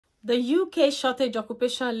The UK shortage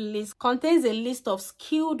occupation list contains a list of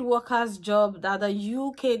skilled workers' jobs that the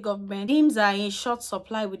UK government deems are in short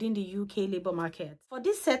supply within the UK labour market. For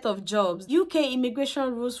this set of jobs, UK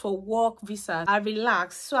immigration rules for work visas are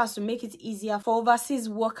relaxed so as to make it easier for overseas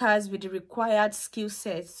workers with the required skill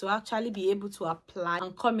sets to actually be able to apply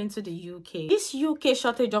and come into the UK. This UK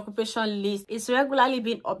shortage occupation list is regularly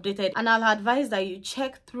being updated, and I'll advise that you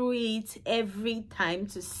check through it every time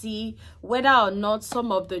to see whether or not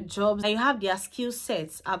some of the jobs that you have their skill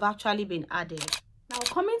sets have actually been added. Now,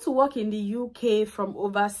 coming to work in the UK from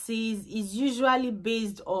overseas is usually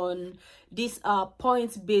based on this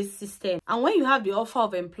points-based system, and when you have the offer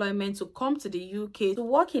of employment to come to the UK to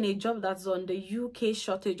work in a job that's on the UK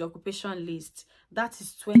shortage occupation list, that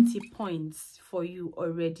is 20 points for you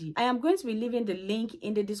already. I am going to be leaving the link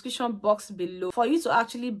in the description box below for you to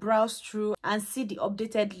actually browse through and see the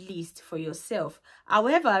updated list for yourself.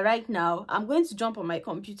 However, right now I'm going to jump on my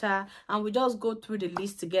computer and we just go through the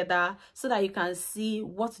list together so that you can see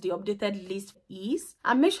what the updated list is.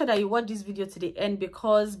 And make sure that you watch this video to the end,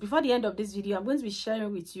 because before the end of this video I'm going to be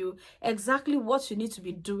sharing with you exactly what you need to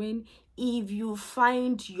be doing if you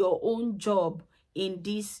find your own job in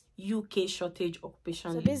this UK shortage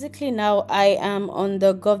occupation. So basically now I am on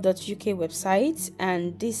the gov.uk website,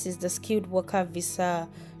 and this is the skilled worker visa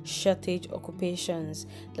shortage occupations.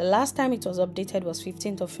 The last time it was updated was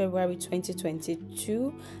 15th of February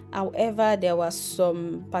 2022. However, there were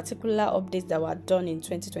some particular updates that were done in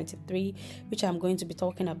 2023, which I'm going to be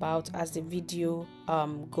talking about as the video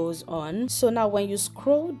goes on. So now when you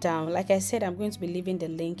scroll down, like I said, I'm going to be leaving the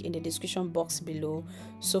link in the description box below,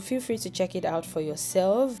 so feel free to check it out for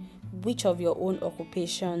yourself, which of your own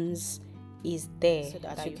occupations is there, so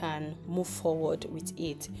that you can move forward with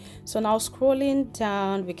it. So now scrolling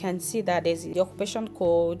down, we can see that there's the occupation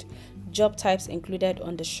code, job types included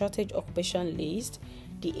on the shortage occupation list,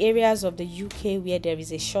 the areas of the UK where there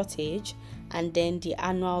is a shortage, and then the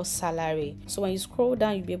annual salary. So when you scroll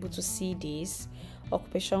down, you'll be able to see this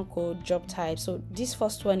occupation code, job type. So this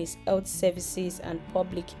first one is health services and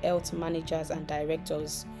public health managers and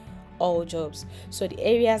directors, all jobs. So the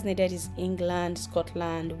areas needed is England,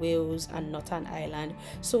 Scotland, Wales, and Northern Ireland.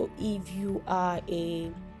 So if you are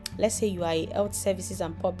let's say you are a health services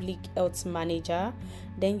and public health manager,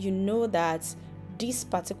 then you know that this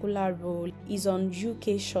particular role is on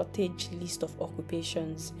UK shortage list of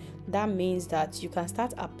occupations. That means that you can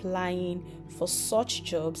start applying for such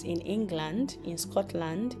jobs in England, in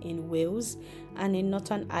Scotland, in Wales, and in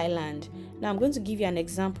Northern Ireland. Now I'm going to give you an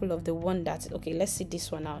example of the one that, okay, let's see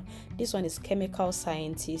this one out. This one is chemical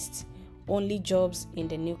scientist, only jobs in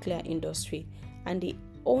the nuclear industry, and the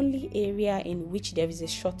only area in which there is a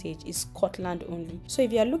shortage is Scotland only. So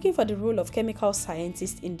if you are looking for the role of chemical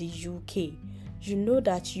scientist in the UK, you know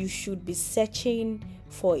that you should be searching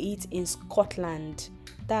for it in Scotland.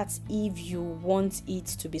 That's if you want it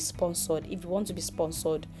to be sponsored. If you want to be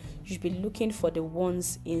sponsored, you should be looking for the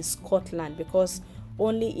ones in Scotland, because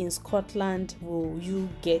only in Scotland will you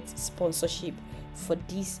get sponsorship for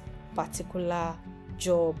this particular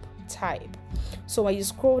job type. So when you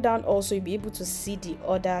scroll down also, you'll be able to see the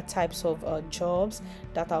other types of jobs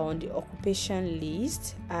that are on the occupation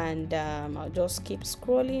list, and I'll just keep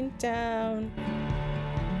scrolling down.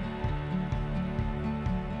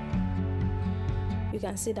 You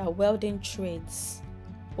can see that welding trades,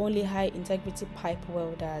 only high integrity pipe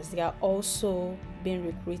welders, they are also being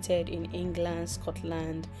recruited in England,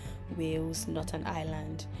 Scotland, Wales, Northern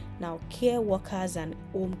Ireland. Now care workers and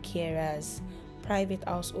home carers, private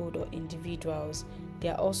household or individuals, they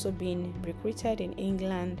are also being recruited in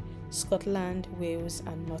England, Scotland, Wales,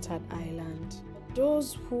 and Northern Ireland.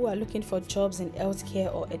 Those who are looking for jobs in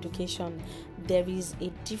healthcare or education, there is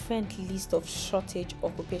a different list of shortage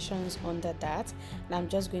occupations under that, and I'm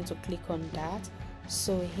just going to click on that.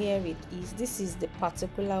 So here it is. This is the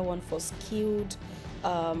particular one for skilled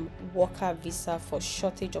worker visa for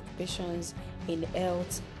shortage occupations in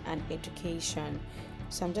health and education.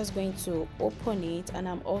 So I'm just going to open it, and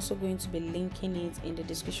I'm also going to be linking it in the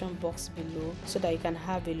description box below so that you can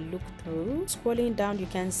have a look through. Scrolling down, you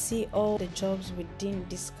can see all the jobs within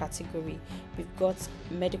this category. We've got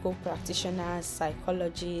medical practitioners,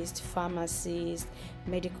 psychologists, pharmacists,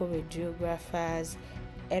 medical radiographers,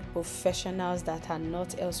 health professionals that are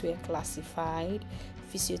not elsewhere classified,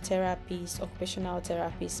 physiotherapists, occupational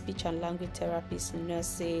therapists, speech and language therapists,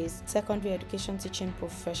 nurses, secondary education teaching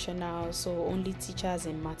professionals, so only teachers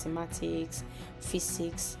in mathematics,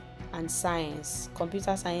 physics and science,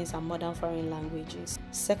 computer science and modern foreign languages,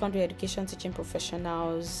 secondary education teaching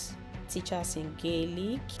professionals, teachers in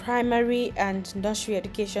Gaelic, primary and nursery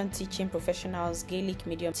education teaching professionals, Gaelic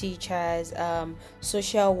medium teachers,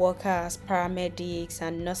 social workers, paramedics,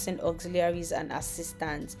 and nursing auxiliaries and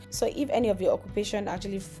assistants. So if any of your occupation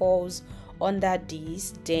actually falls under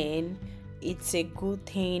this, then it's a good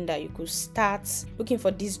thing that you could start looking for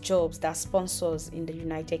these jobs that sponsors in the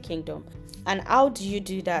United Kingdom. And how do you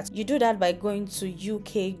do that? You do that by going to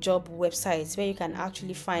UK job websites where you can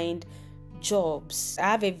actually find jobs. I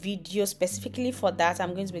have a video specifically for that.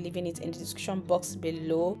 I'm going to be leaving it in the description box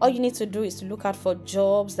below. All you need to do is to look out for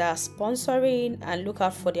jobs that are sponsoring and look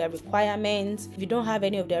out for their requirements. If you don't have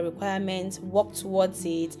any of their requirements, work towards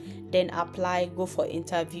it, then apply, go for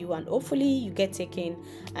interview, and hopefully you get taken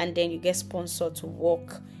and then you get sponsored to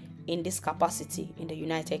work in this capacity in the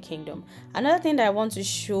United Kingdom. Another thing that I want to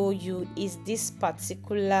show you is this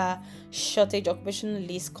particular shortage occupational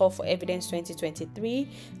list called for evidence 2023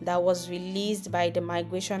 that was released by the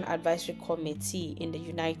Migration Advisory Committee in the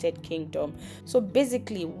United Kingdom. So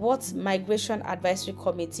basically what Migration Advisory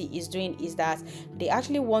Committee is doing is that they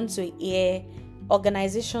actually want to hear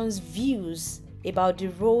organizations' views about the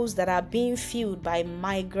roles that are being filled by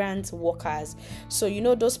migrant workers. So you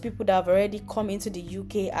know, those people that have already come into the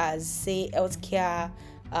UK as, say, healthcare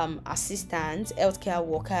assistants, healthcare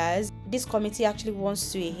workers. This committee actually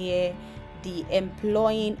wants to hear the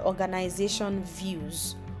employing organization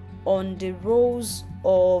views on the roles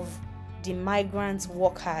of the migrant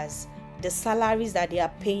workers, the salaries that they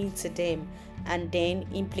are paying to them, and then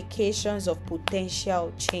implications of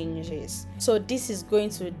potential changes. So this is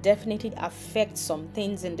going to definitely affect some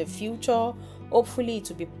things in the future. Hopefully it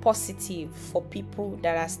will be positive for people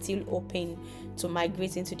that are still open to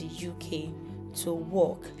migrate into the UK to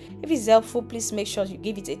work. If it's helpful, please make sure you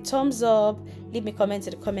give it a thumbs up, leave me a comment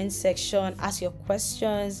in the comment section, ask your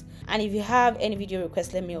questions, and if you have any video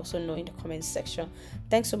requests, let me also know in the comment section.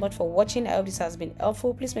 Thanks so much for watching. I hope this has been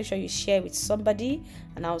helpful. Please make sure you share with somebody,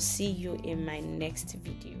 and I'll see you in my next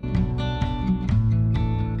video.